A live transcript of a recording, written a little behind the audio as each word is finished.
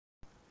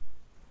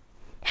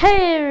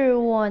Hey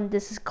everyone,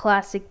 this is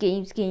Classic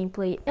Games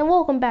Gameplay and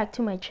welcome back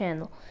to my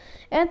channel.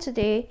 And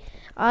today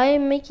I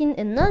am making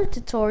another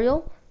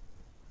tutorial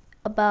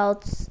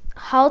about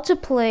how to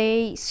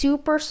play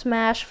Super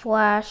Smash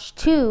Flash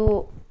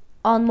 2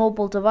 on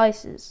mobile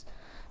devices.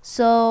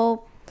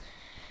 So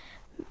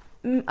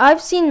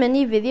I've seen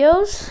many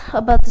videos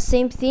about the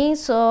same thing,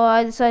 so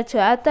I decided to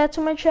add that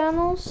to my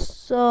channel.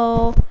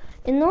 So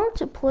in order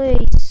to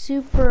play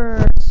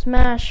Super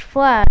Smash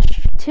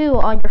Flash 2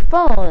 on your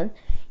phone,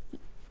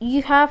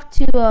 you have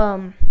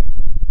to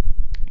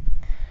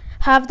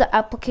have the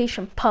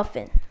application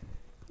Puffin.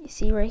 You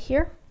see right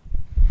here?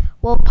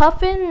 Well,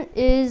 Puffin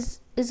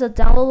is a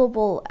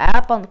downloadable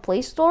app on the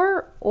Play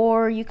Store,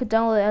 or you could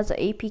download it as an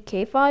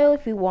APK file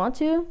if you want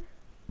to,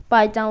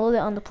 by download it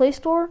on the Play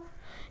Store.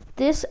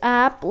 This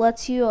app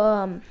lets you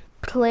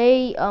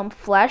play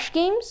Flash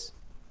games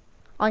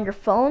on your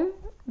phone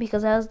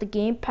because it has the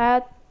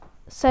gamepad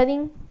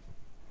settings,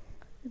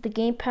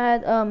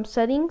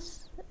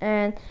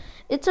 and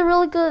it's a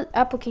really good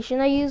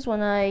application I use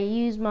when I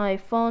use my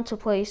phone to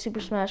play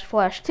Super Smash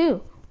Flash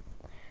 2.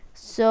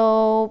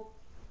 So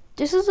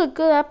this is a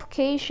good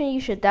application you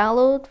should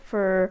download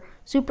for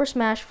Super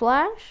Smash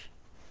Flash,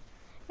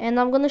 and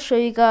I'm going to show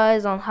you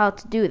guys on how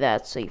to do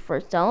that. So you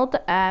first download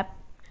the app,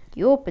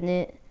 you open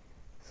it.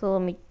 So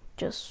let me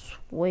just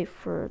wait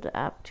for the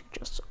app to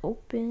just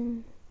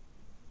open.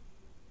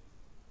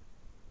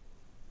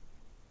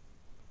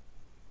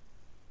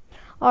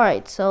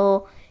 Alright,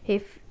 so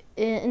if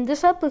in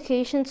this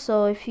application,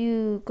 so if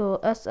you go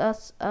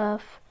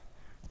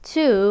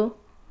SSF2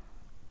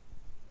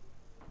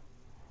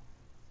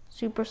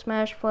 Super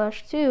Smash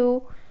Flash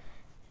 2,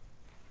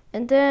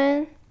 and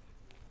then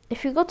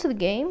if you go to the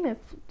game,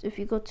 if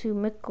you go to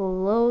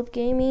Load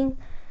Gaming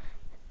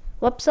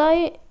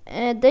website,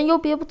 and then you'll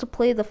be able to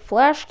play the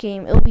Flash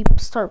game. It'll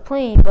start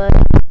playing, but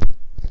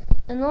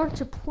in order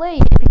to play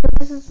it, because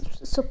this is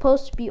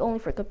supposed to be only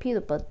for computer,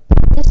 but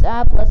this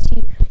app lets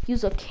you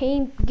use a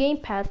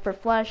gamepad for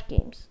Flash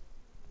games.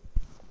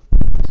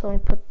 So let me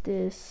put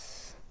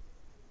this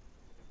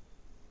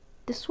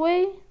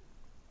way.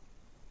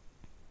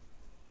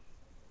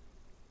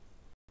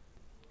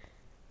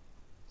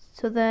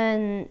 So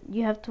then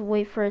you have to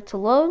wait for it to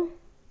load.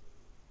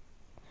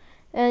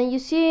 And you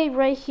see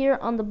right here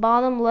on the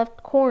bottom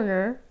left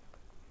corner,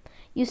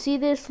 you see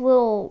this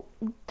little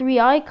three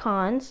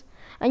icons,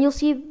 and you'll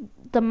see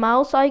the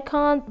mouse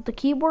icon, the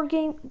keyboard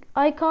game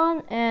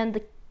icon, and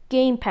the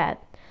gamepad.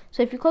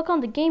 So if you click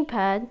on the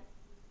gamepad,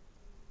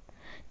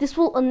 this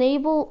will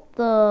enable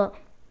the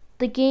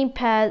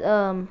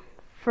gamepad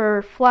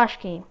for Flash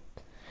game.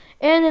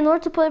 And in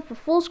order to play it for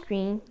full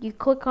screen, you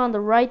click on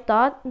the right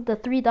dot, the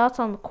three dots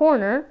on the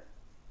corner,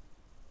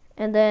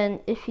 and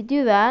then if you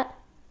do that,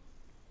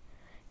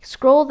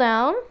 scroll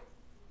down,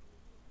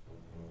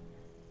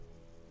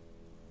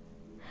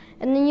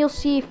 and then you'll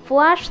see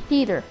Flash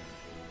Theater.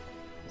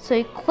 So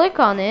you click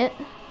on it,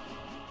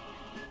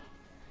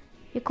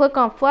 you click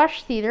on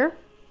Flash Theater,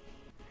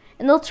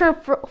 and it'll turn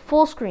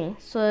full screen.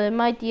 So it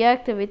might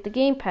deactivate the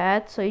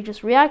gamepad, so you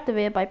just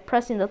reactivate it by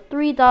pressing the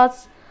three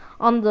dots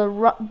on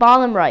the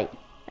bottom right,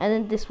 and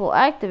then this will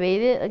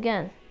activate it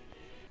again.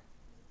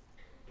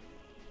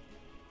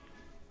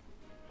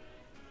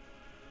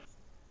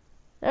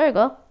 There you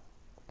go.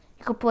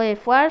 You can play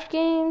Flash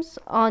games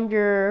on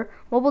your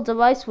mobile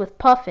device with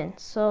Puffin.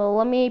 So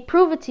let me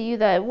prove it to you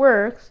that it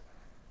works.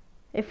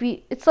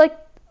 It's like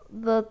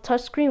the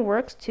touchscreen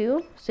works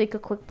too. So you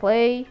could click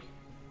play,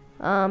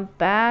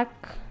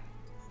 back,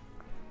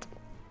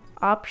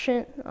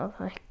 option.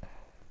 Okay.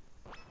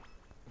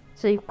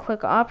 So you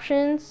click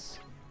options,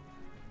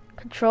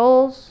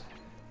 controls.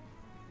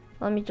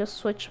 Let me just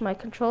switch my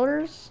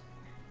controllers.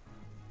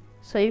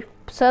 So you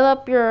set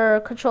up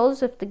your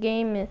controllers if the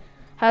game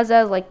has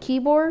as like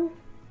keyboard,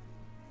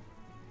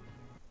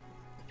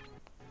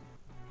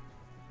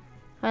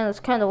 and it's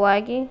kind of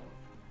laggy.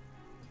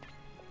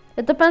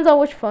 It depends on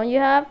which phone you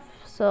have.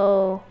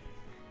 So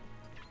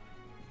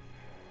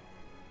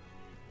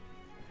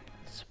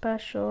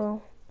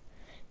special,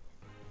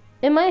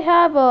 it might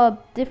have a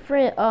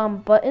different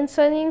button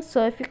settings.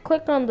 So if you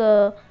click on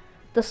the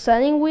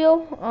setting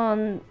wheel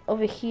on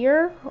over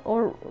here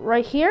or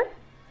right here,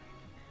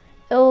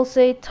 it will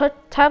say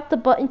tap the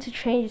button to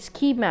change its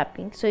key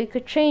mapping. So you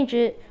could change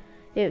it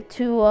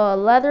to a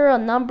letter, a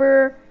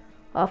number,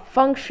 a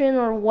function,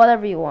 or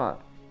whatever you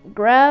want.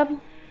 Grab.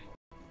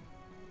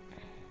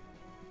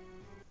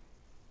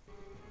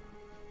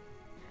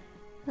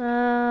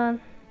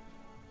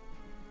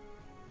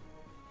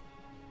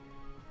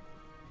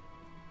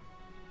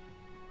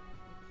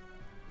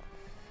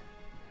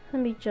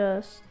 Let me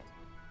just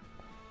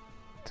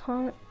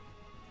turn.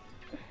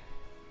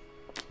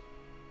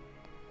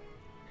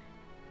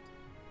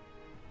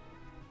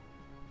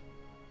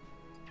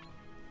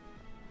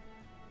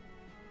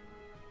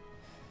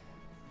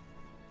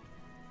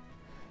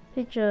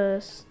 It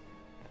just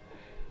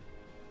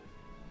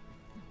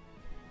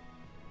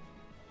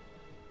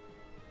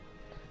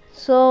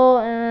so,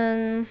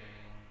 and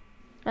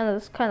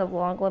it's kind of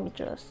long. Let me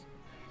just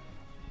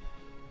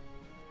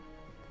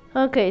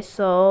Okay,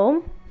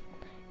 so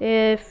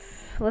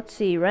if let's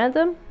see,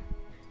 random.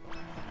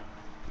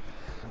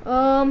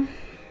 Um,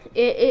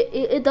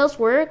 it does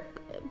work,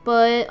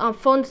 but on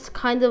phone it's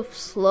kind of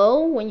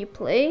slow when you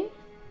play.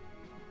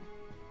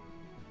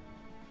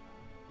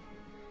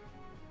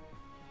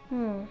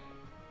 Hmm.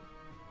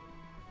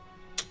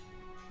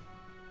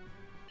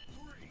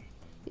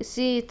 You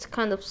see, it's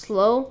kind of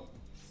slow,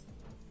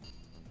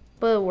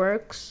 but it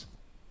works.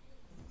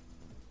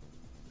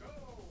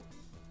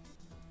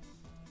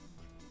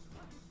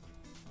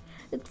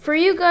 For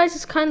you guys,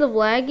 it's kind of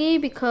laggy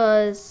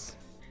because.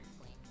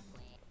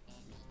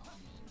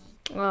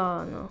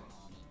 Oh no.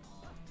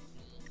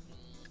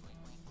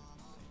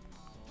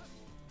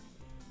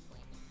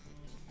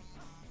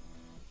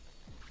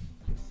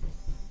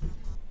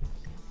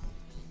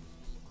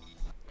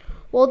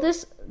 Well,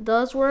 this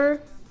does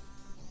work.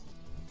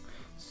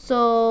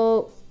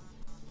 So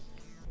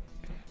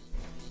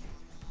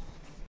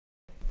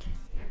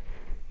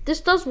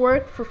this does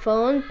work for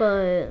phone,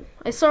 but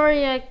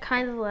I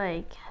kind of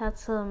like had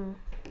some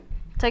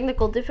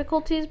technical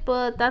difficulties,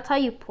 but that's how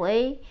you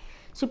play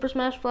Super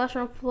Smash Bros.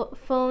 On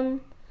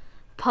phone.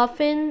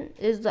 Puffin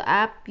is the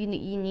app you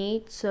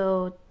need,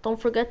 so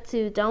don't forget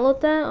to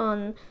download that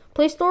on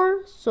Play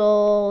Store.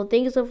 So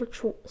thank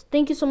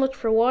you so much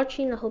for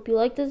watching. I hope you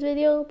liked this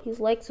video. Please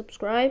like,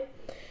 subscribe,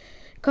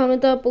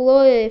 comment down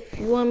below if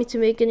you want me to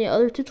make any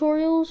other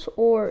tutorials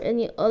or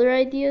any other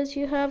ideas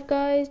you have,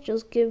 guys.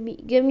 Just give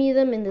me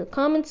them in the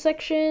comment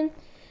section.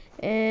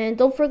 And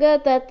don't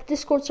forget that the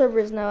Discord server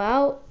is now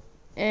out,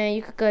 and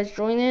you could guys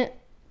join it.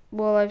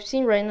 Well, I've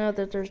seen right now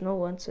that there's no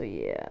one, so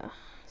yeah,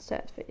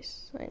 sad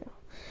face. I know.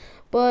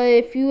 But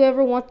if you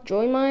ever want to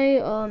join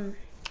my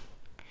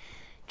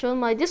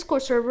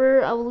Discord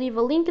server, I will leave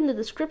a link in the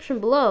description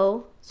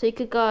below, so you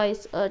could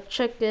guys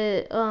check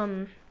it.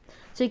 So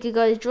you could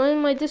guys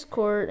join my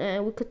Discord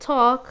and we could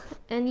talk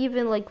and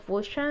even like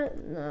voice chat.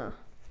 Nah.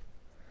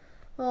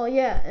 Oh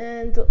yeah,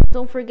 and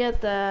don't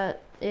forget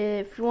that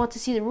if you want to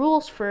see the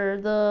rules for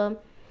the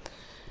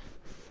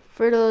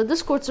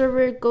Discord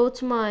server, go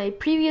to my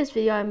previous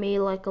video I made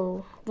like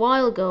a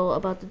while ago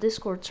about the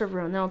Discord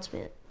server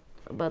announcement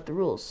about the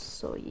rules.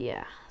 So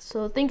yeah,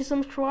 so thank you so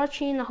much for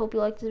watching. I hope you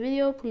liked the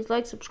video. Please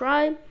like,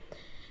 subscribe,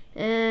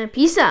 and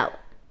peace out.